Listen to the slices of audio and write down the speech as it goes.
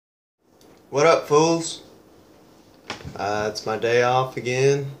What up, fools? It's my day off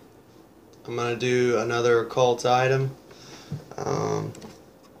again. I'm gonna do another occult item.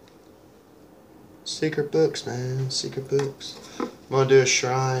 Secret books, man. Secret books. I'm gonna do a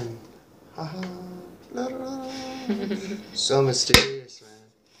shrine. So mysterious,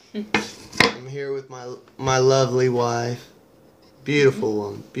 man. I'm here with my lovely wife. Beautiful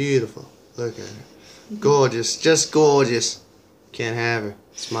woman. Beautiful. Look at her. Gorgeous. Just gorgeous. Can't have her.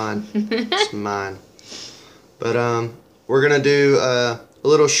 It's mine. It's mine. But we're gonna do a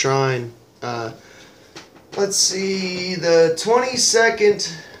little shrine. Let's see. The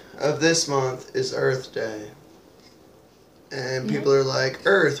 22nd of this month is Earth Day, and people are like,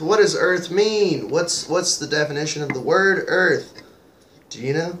 "Earth? What does Earth mean? What's the definition of the word Earth? Do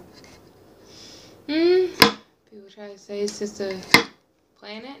you know?" People try to say it's just a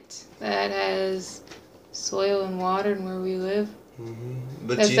planet that has soil and water and where we live.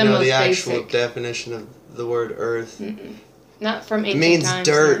 But That's do you the know the most actual basic definition of the word Earth? Not from It ancient means times.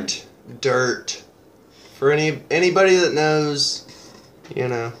 dirt. No. Dirt. For anybody that knows, you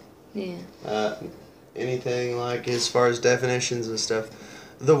know. Yeah. Anything like as far as definitions and stuff.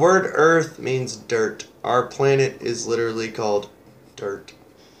 The word Earth means dirt. Our planet is literally called dirt.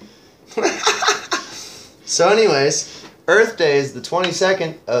 So anyways, Earth Day is the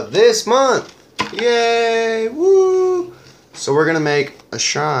 22nd of this month. Yay! Woo! So we're going to make a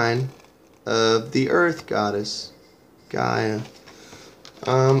shrine of the Earth Goddess, Gaia.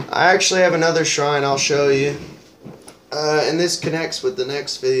 I actually have another shrine I'll show you. And this connects with the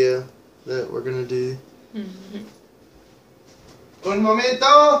next video that we're going to do. Un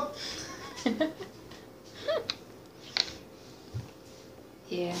momento!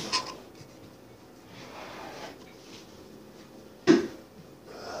 Yeah.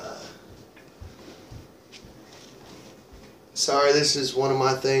 Sorry, this is one of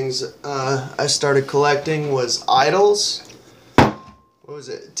my things I started collecting was idols. What was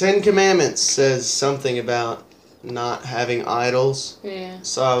it? 10 Commandments says something about not having idols. Yeah.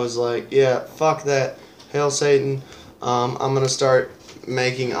 So I was like, yeah, fuck that. Hail Satan. I'm going to start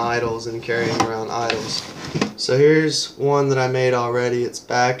making idols and carrying around idols. So here's one that I made already. It's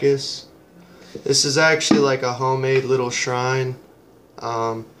Bacchus. This is actually like a homemade little shrine.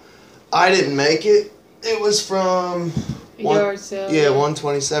 I didn't make it. It was from... Yard sale. Yeah,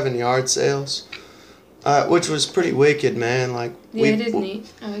 127 yard sales. Which was pretty wicked, man. Like Yeah, it is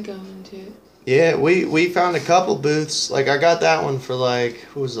neat. I like going to it. Yeah, we found a couple booths. Like I got that one for like,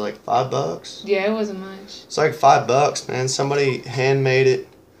 what was it, like $5? Yeah, it wasn't much. It's like $5, man. Somebody handmade it.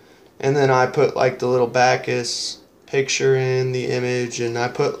 And then I put like the little Bacchus picture in the image, and I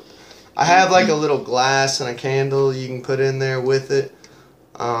have like a little glass and a candle you can put in there with it.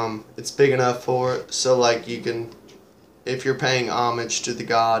 It's big enough for it, so like you can, if you're paying homage to the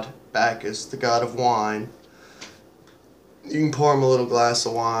god Bacchus, the god of wine, you can pour him a little glass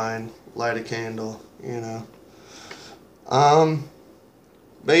of wine, light a candle, you know.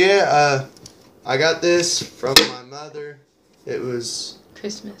 But yeah, I got this from my mother. It was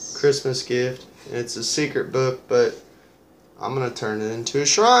Christmas gift. It's a secret book, but I'm gonna turn it into a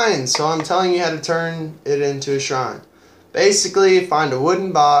shrine. So I'm telling you how to turn it into a shrine. Basically, find a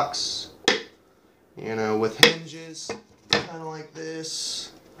wooden box, you know, with hinges, kind of like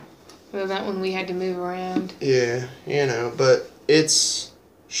this. Well, that one we had to move around. Yeah, you know, but it's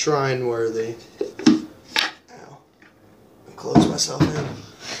shrine worthy. Ow. I close myself in.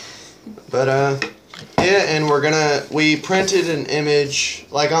 But, yeah, and we printed an image,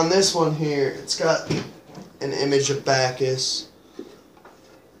 like on this one here, it's got an image of Bacchus,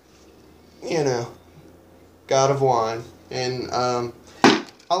 you know, god of wine. And I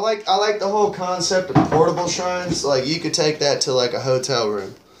like the whole concept of portable shrines. Like you could take that to like a hotel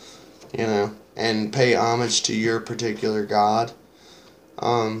room, you know, and pay homage to your particular god.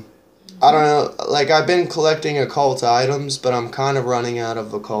 I don't know, like I've been collecting occult items, but I'm kind of running out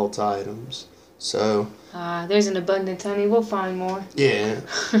of occult items. So there's an abundance, honey. We'll find more. Yeah.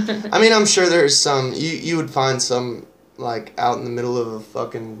 I mean, I'm sure there's some, you would find some like out in the middle of a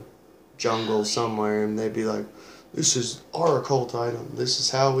fucking jungle somewhere, and they'd be like, this is our occult item. This is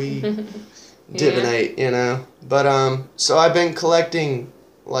how we divinate, you know. But so I've been collecting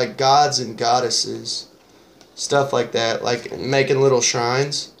like gods and goddesses, stuff like that, like making little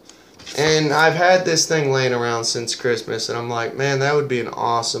shrines. And I've had this thing laying around since Christmas, and I'm like, man, that would be an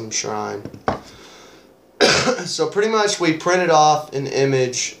awesome shrine. So pretty much we printed off an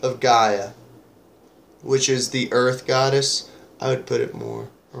image of Gaia, which is the Earth Goddess. I would put it more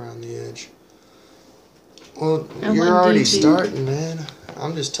around the edge. Well, you're already starting, man.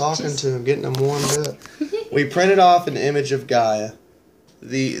 I'm just talking to him, getting him warmed up. We printed off an image of Gaia.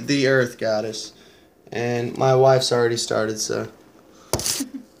 the Earth Goddess. And my wife's already started, so.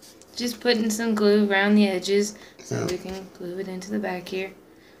 Just putting some glue around the edges so Yeah. we can glue it into the back here.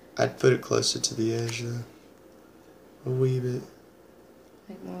 I'd put it closer to the edge, though. A wee bit.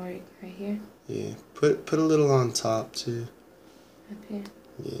 Like more right here? Yeah. Put a little on top, too. Up here?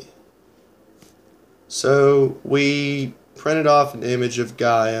 Yeah. So, we printed off an image of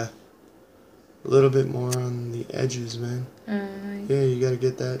Gaia. A little bit more on the edges, man. Yeah, you gotta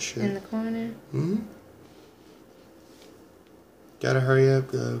get that shit. In the corner? Hmm? Gotta hurry up,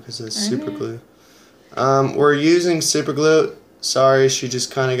 though, because that's super glue. We're using super glue. Sorry, she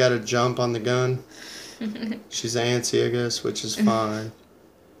just kind of got a jump on the gun. She's antsy, I guess, which is fine.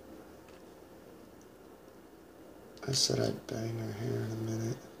 I said I'd bang her hair in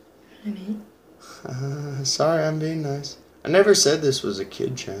a minute. Sorry, I'm being nice. I never said this was a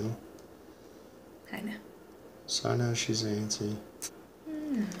kid channel. I know. So I know she's antsy.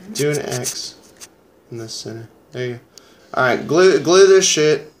 Do an X in the center. There you go. Alright, glue this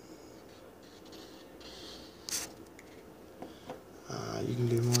shit. You can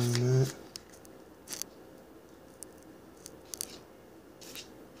do more than that.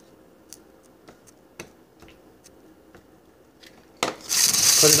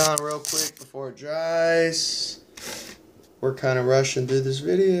 Put it on real quick before it dries. We're kind of rushing through this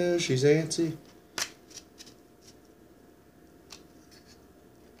video. She's antsy.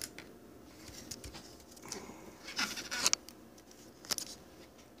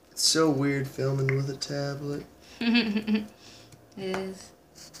 It's so weird filming with a tablet. It is.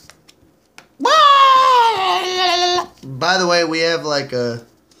 By the way, we have like There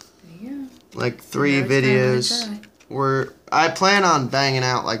you go. 3 Now it's time to videos. try. I plan on banging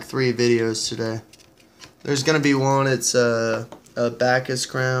out like 3 videos today. There's gonna be one. It's a Bacchus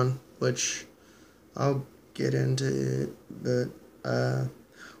crown, which I'll get into it.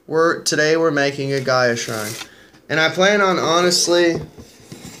 But today we're making a Gaia shrine, and I plan on honestly.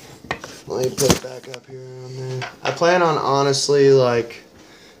 Let me put it back up here on there. I plan on honestly like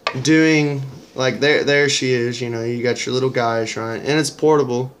doing like there she is. You know, you got your little Gaia shrine, and it's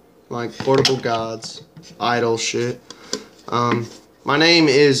portable, like portable gods, idol shit. My name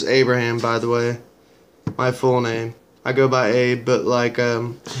is Abraham, by the way. My full name. I go by Abe, but like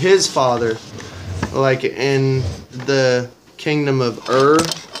his father, like in the kingdom of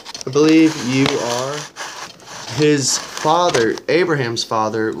I believe you are. His father, Abraham's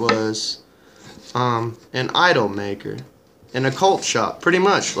father, was an idol maker in a cult shop, pretty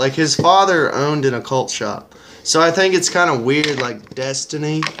much. Like his father owned an occult shop. So I think it's kind of weird, like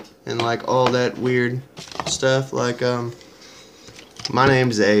destiny and like all that weird stuff. Like my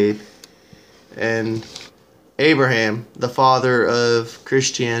name's Abe, and Abraham, the father of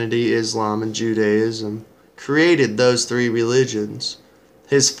Christianity, Islam, and Judaism, created those 3 religions.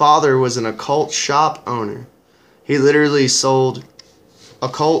 His father was an occult shop owner. He literally sold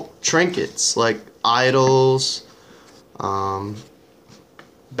occult trinkets, like idols.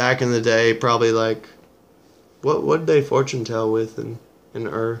 Back in the day, probably like, what did they fortune tell with in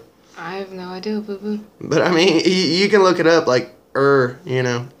Ur? I have no idea, boo-boo. But I mean, you can look it up, like you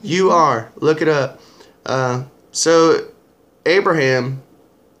know, you are. Look it up. So Abraham,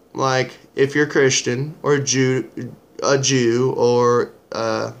 like, if you're Christian or a Jew or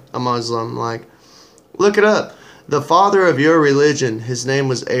a Muslim, like, look it up. The father of your religion, his name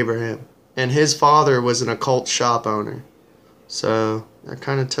was Abraham, and his father was an occult shop owner. So that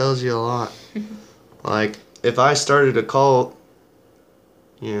kind of tells you a lot. Like, if I started a cult,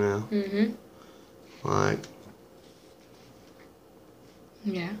 you know, like,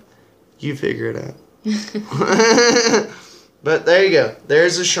 yeah, you figure it out. But there you go.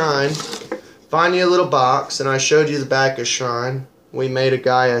 There's a shrine. Find you a little box, and I showed you the back of shrine. We made a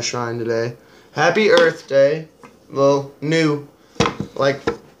Gaia shrine today. Happy Earth Day. Well, new. Like,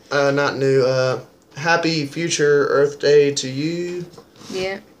 not new. Happy future Earth Day to you.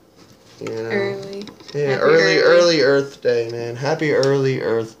 yeah. You know. Early. Yeah, Happy early Earth Day, man. Happy early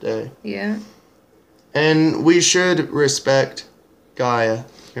Earth Day. Yeah. And we should respect Gaia,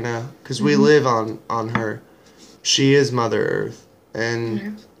 you know, because we live on her. She is Mother Earth.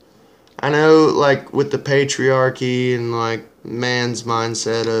 And I know, like, with the patriarchy and, like, man's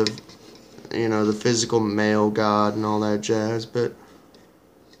mindset of, you know, the physical male god and all that jazz, but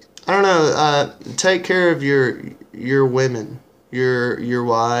I don't know, take care of your women, your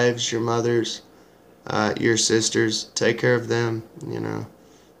wives, your mothers, your sisters. Take care of them, you know.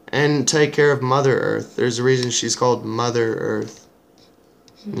 And take care of Mother Earth. There's a reason she's called Mother Earth.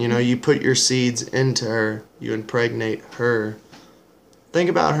 You know, you put your seeds into her. You impregnate her. Think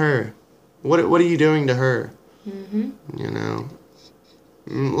about her. What are you doing to her? You know.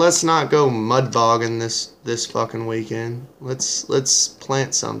 Let's not go mud bogging this fucking weekend. Let's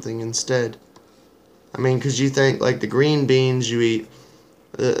plant something instead. I mean, 'cause you think like the green beans you eat,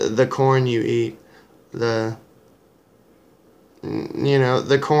 the corn you eat, the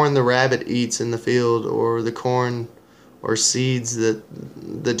the corn the rabbit eats in the field, or the corn or seeds that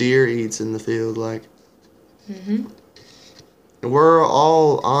the deer eats in the field, like we're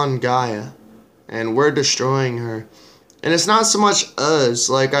all on Gaia and we're destroying her. And it's not so much us.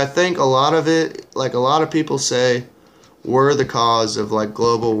 Like, I think a lot of it, like a lot of people say we're the cause of like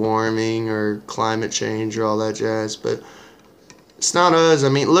global warming or climate change or all that jazz, but it's not us. I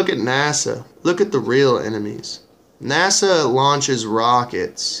mean, look at NASA. Look at the real enemies. NASA launches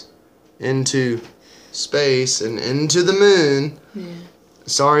rockets into space and into the moon. Yeah.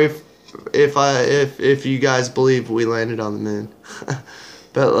 Sorry if you guys believe we landed on the moon.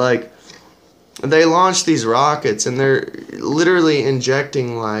 But like, they launched these rockets and they're literally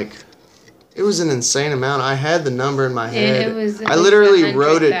injecting like, it was an insane amount. I had the number in my head. It was I literally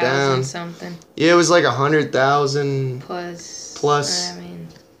wrote it down. Something. Yeah, it was like 100,000 plus. I mean,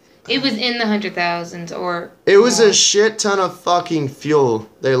 it was in the 100,000s or. It was a shit ton of fucking fuel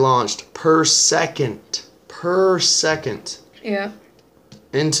they launched per second. Per second. Yeah.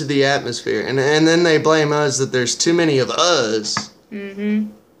 Into the atmosphere, and then they blame us that there's too many of us.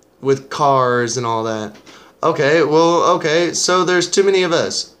 With cars and all that. Okay, so there's too many of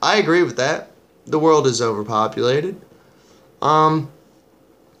us. I agree with that. The world is overpopulated. Can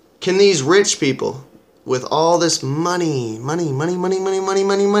these rich people with all this money,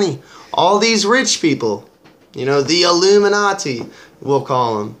 all these rich people, the Illuminati, we'll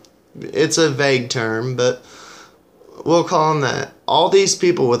call them. It's a vague term, but we'll call them that. All these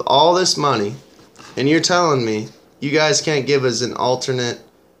people with all this money, and you're telling me you guys can't give us an alternate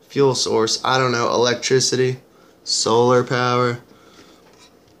fuel source. I don't know, electricity, solar power.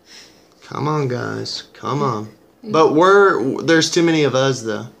 Come on, guys. Come on. But there's too many of us,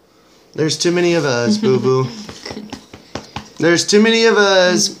 though. There's too many of us, boo-boo. There's too many of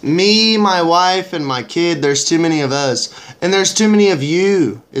us. Me, my wife, and my kid. There's too many of us. And there's too many of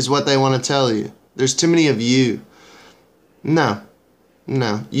you, is what they want to tell you. There's too many of you. No.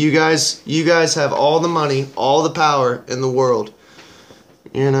 You guys have all the money, all the power in the world.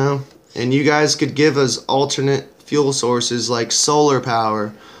 And you guys could give us alternate fuel sources like solar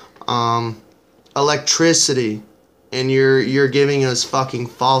power, electricity, and you're giving us fucking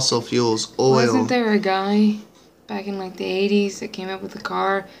fossil fuels, oil. Wasn't there a guy back in like the 80s that came up with a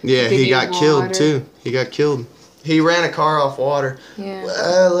car? Yeah, he got killed too. He got killed. He ran a car off water. Yeah.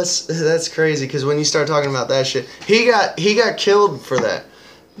 That's crazy, because when you start talking about that shit, he got killed for that.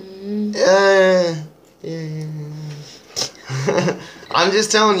 Yeah. I'm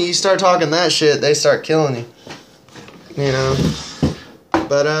just telling you, you start talking that shit, they start killing you.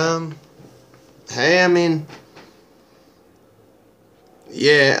 But hey, I mean,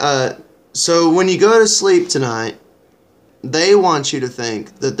 yeah. So when you go to sleep tonight, they want you to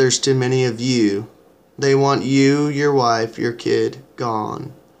think that there's too many of you. They want you, your wife, your kid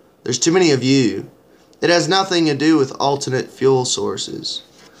gone. There's too many of you. It has nothing to do with alternate fuel sources,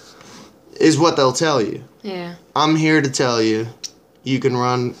 is what they'll tell you. Yeah. I'm here to tell you, you can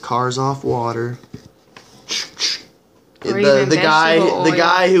run cars off water. The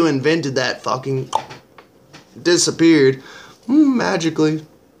guy who invented that fucking disappeared magically.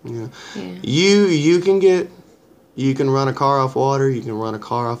 Yeah. You can run a car off water, you can run a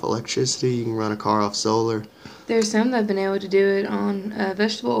car off electricity, you can run a car off solar. There's some that have been able to do it on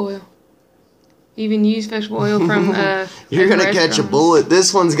vegetable oil. Even use vegetable oil from You're going to catch a bullet.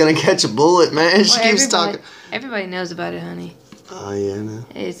 This one's going to catch a bullet, man. She keeps talking. Everybody knows about it, honey. Oh, yeah, no.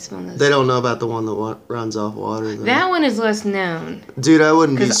 It's one of those. They don't know about the one that runs off water, though. That one is less known. Dude, I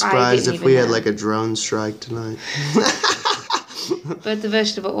wouldn't be surprised if we had like a drone strike tonight. But the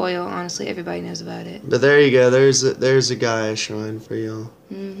vegetable oil, honestly, everybody knows about it. But there you go. There's a Gaia shrine for y'all.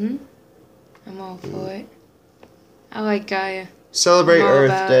 I'm all for it. I like Gaia. Celebrate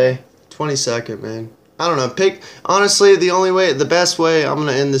Earth Day. 22nd, man. I don't know. Honestly, the best way, I'm going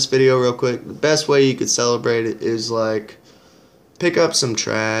to end this video real quick. The best way you could celebrate it is like, pick up some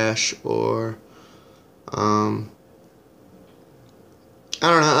trash, or, I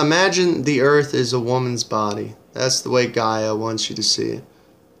don't know. Imagine the Earth is a woman's body. That's the way Gaia wants you to see it.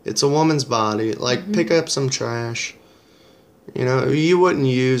 It's a woman's body. Like, pick up some trash. You wouldn't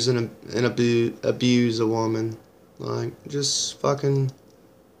use and abuse a woman. Like, just fucking...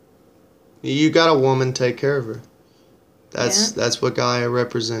 You got a woman, take care of her. That's what Gaia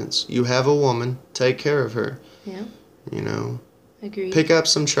represents. You have a woman, take care of her. Yeah. You know. Agreed. Pick up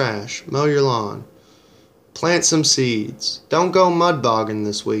some trash. Mow your lawn. Plant some seeds. Don't go mud bogging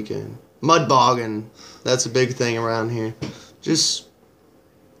this weekend. Mud bogging. That's a big thing around here. Just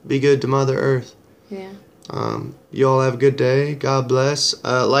be good to Mother Earth. Yeah. You all have a good day. God bless.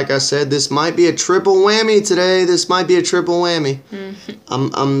 Like I said, this might be a triple whammy today. This might be a triple whammy.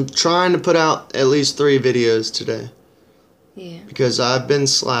 I'm trying to put out at least 3 videos today. Yeah. Because I've been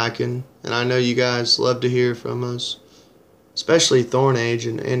slacking, and I know you guys love to hear from us. Especially Thornage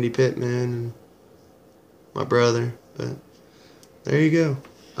and Andy Pittman and my brother. But there you go.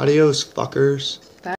 Adios, fuckers.